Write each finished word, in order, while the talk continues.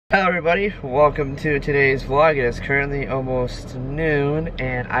Hello everybody, welcome to today's vlog. It is currently almost noon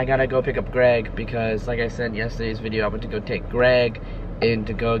and I gotta go pick up Greg because like I said in yesterday's video, I went to go take Greg in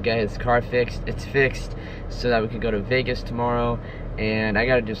to go get his car fixed. It's fixed so that we can go to Vegas tomorrow, and I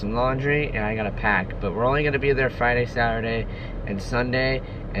gotta do some laundry and I gotta pack, but we're only gonna be there Friday, Saturday, and Sunday,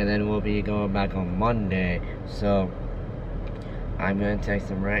 and then we'll be going back on Monday. So I'm gonna text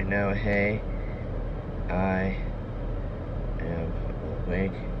him right now, hey, I am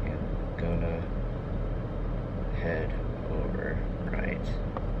awake, gonna head over right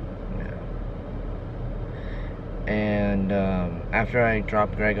now. And after I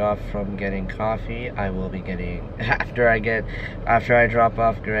drop Greg off from getting coffee, I will be getting after I drop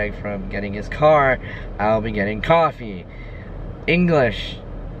off Greg from getting his car, I'll be getting coffee. English,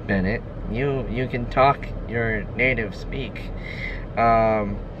 Bennett. You can talk your native speak.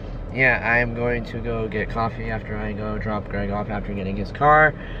 Yeah, I'm going to go get coffee after I go drop Greg off after getting his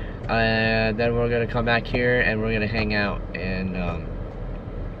car. Then we're gonna come back here and we're gonna hang out, and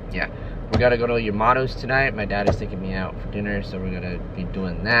yeah, we gotta go to Yamato's tonight. My dad is taking me out for dinner, so we're gonna be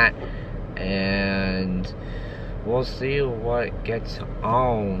doing that, and we'll see what gets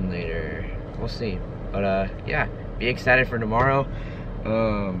on later. We'll see, but yeah, be excited for tomorrow.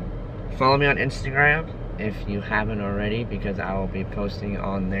 Follow me on Instagram if you haven't already, because I will be posting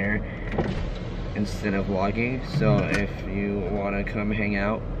on there instead of vlogging. So if you want to come hang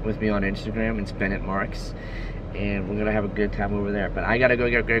out with me on Instagram, it's Bennett Marks, and we're gonna have a good time over there. But I gotta go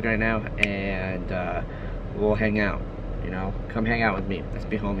get Greg right now, and we'll hang out. You know, come hang out with me. Let's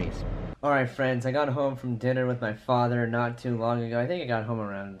be homies. Alright friends, I got home from dinner with my father not too long ago. I think I got home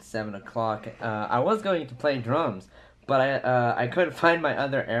around 7 o'clock. I was going to play drums, but I couldn't find my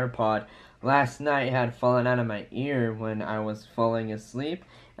other AirPod. Last night it had fallen out of my ear when I was falling asleep,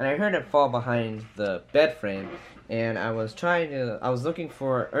 and I heard it fall behind the bed frame, and I was looking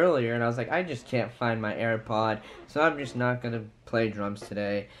for it earlier, and I was like, I just can't find my AirPod, so I'm just not gonna play drums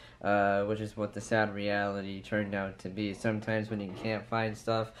today, which is what the sad reality turned out to be. Sometimes when you can't find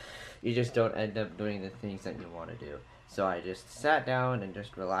stuff, you just don't end up doing the things that you want to do. So I just sat down and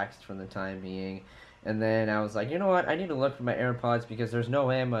just relaxed for the time being. And then I was like, you know what, I need to look for my AirPods because there's no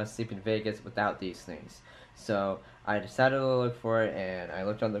way I'm going to sleep in Vegas without these things. So I decided to look for it, and I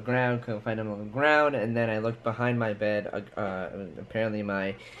looked on the ground, couldn't find them on the ground, and then I looked behind my bed. Apparently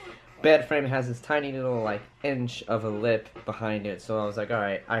my bed frame has this tiny little, like, inch of a lip behind it. So I was like,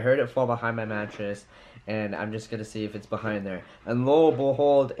 alright, I heard it fall behind my mattress, and I'm just going to see if it's behind there. And lo and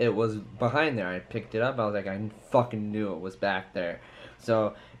behold, it was behind there. I picked it up, I was like, I fucking knew it was back there.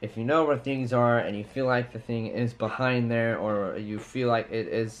 So if you know where things are and you feel like the thing is behind there, or you feel like it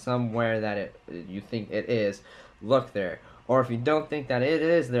is somewhere that you think it is, look there. Or if you don't think that it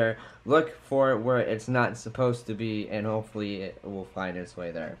is there, look for it where it's not supposed to be, and hopefully it will find its way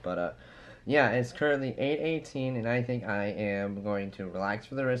there. But yeah, it's currently 8:18, and I think I am going to relax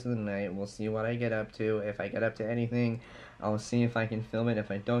for the rest of the night. We'll see what I get up to. If I get up to anything, I'll see if I can film it. If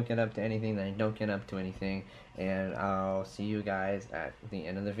I don't get up to anything, then I don't get up to anything. And I'll see you guys at the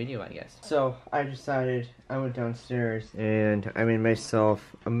end of the video, I guess. So, I went downstairs and I made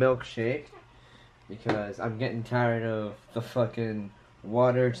myself a milkshake because I'm getting tired of the fucking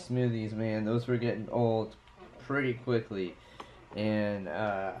water smoothies, man. Those were getting old pretty quickly. And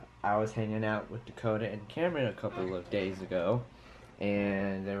I was hanging out with Dakota and Cameron a couple of days ago,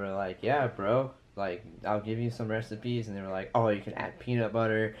 and they were like, yeah, bro, like, I'll give you some recipes. And they were like, oh, you can add peanut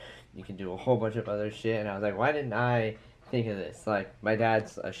butter, you can do a whole bunch of other shit. And I was like, why didn't I think of this? Like, my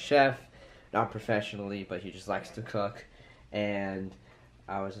dad's a chef, not professionally, but he just likes to cook, and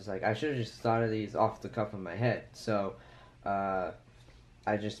I was just like, I should have just thought of these off the cuff of my head. So I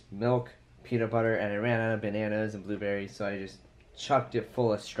just milk, peanut butter, and I ran out of bananas and blueberries, so I just chucked it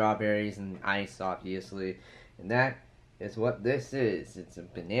full of strawberries and ice, obviously, and that is what this is. It's a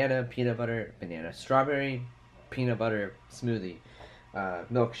banana strawberry peanut butter smoothie.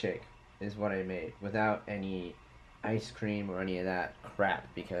 Milkshake is what I made without any ice cream or any of that crap,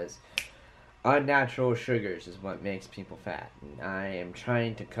 because unnatural sugars is what makes people fat, and I am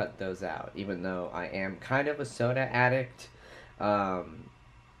trying to cut those out, even though I am kind of a soda addict.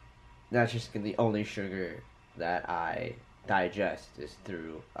 That's just the only sugar that I digest is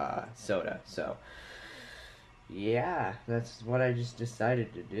through soda. So yeah, that's what I just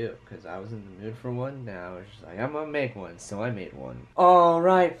decided to do, because I was in the mood for one. Now I was just like, I'm gonna make one, so I made one.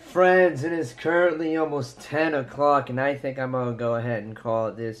 Alright friends, it is currently almost 10 o'clock, and I think I'm gonna go ahead and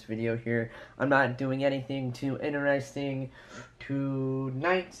call this video here. I'm not doing anything too interesting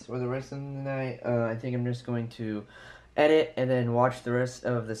tonight, or the rest of the night. I think I'm just going to edit and then watch the rest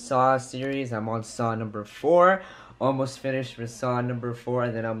of the Saw series. I'm on Saw number 4. almost finished with Saw number 4,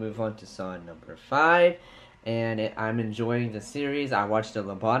 and then I'll move on to Saw number 5. And I'm enjoying the series. I watched a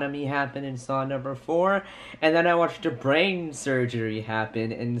lobotomy happen in Saw number 4, and then I watched a brain surgery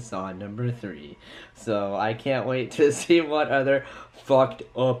happen in Saw number 3. So I can't wait to see what other fucked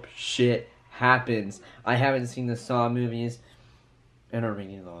up shit happens. I haven't seen the Saw movies in a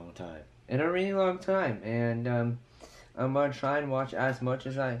really long time. And I'm gonna try and watch as much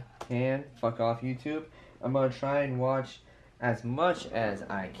as I can. Fuck off, YouTube. I'm gonna try and watch as much as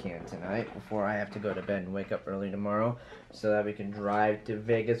I can tonight before I have to go to bed and wake up early tomorrow, so that we can drive to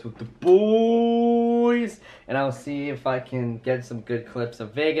Vegas with the boys. And I'll see if I can get some good clips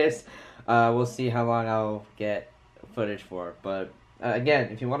of Vegas. We'll see how long I'll get footage for. But again,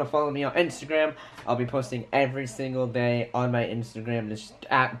 if you want to follow me on Instagram, I'll be posting every single day on my Instagram, just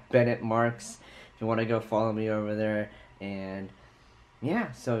at Bennett Marks. If you want to go follow me over there. And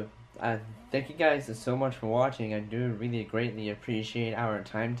yeah, so thank you guys so much for watching. I do really greatly appreciate our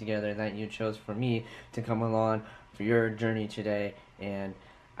time together that you chose for me to come along for your journey today, and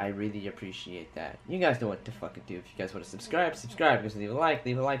I really appreciate that. You guys know what to fucking do. If you guys want to subscribe, Just leave a like. If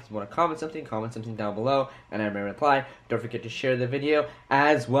you want to comment something down below, and I may reply. Don't forget to share the video,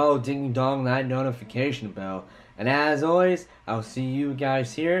 as well ding dong that notification bell. And as always, I'll see you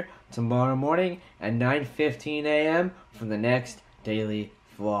guys here tomorrow morning at 9:15 a.m. for the next daily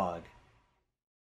vlog.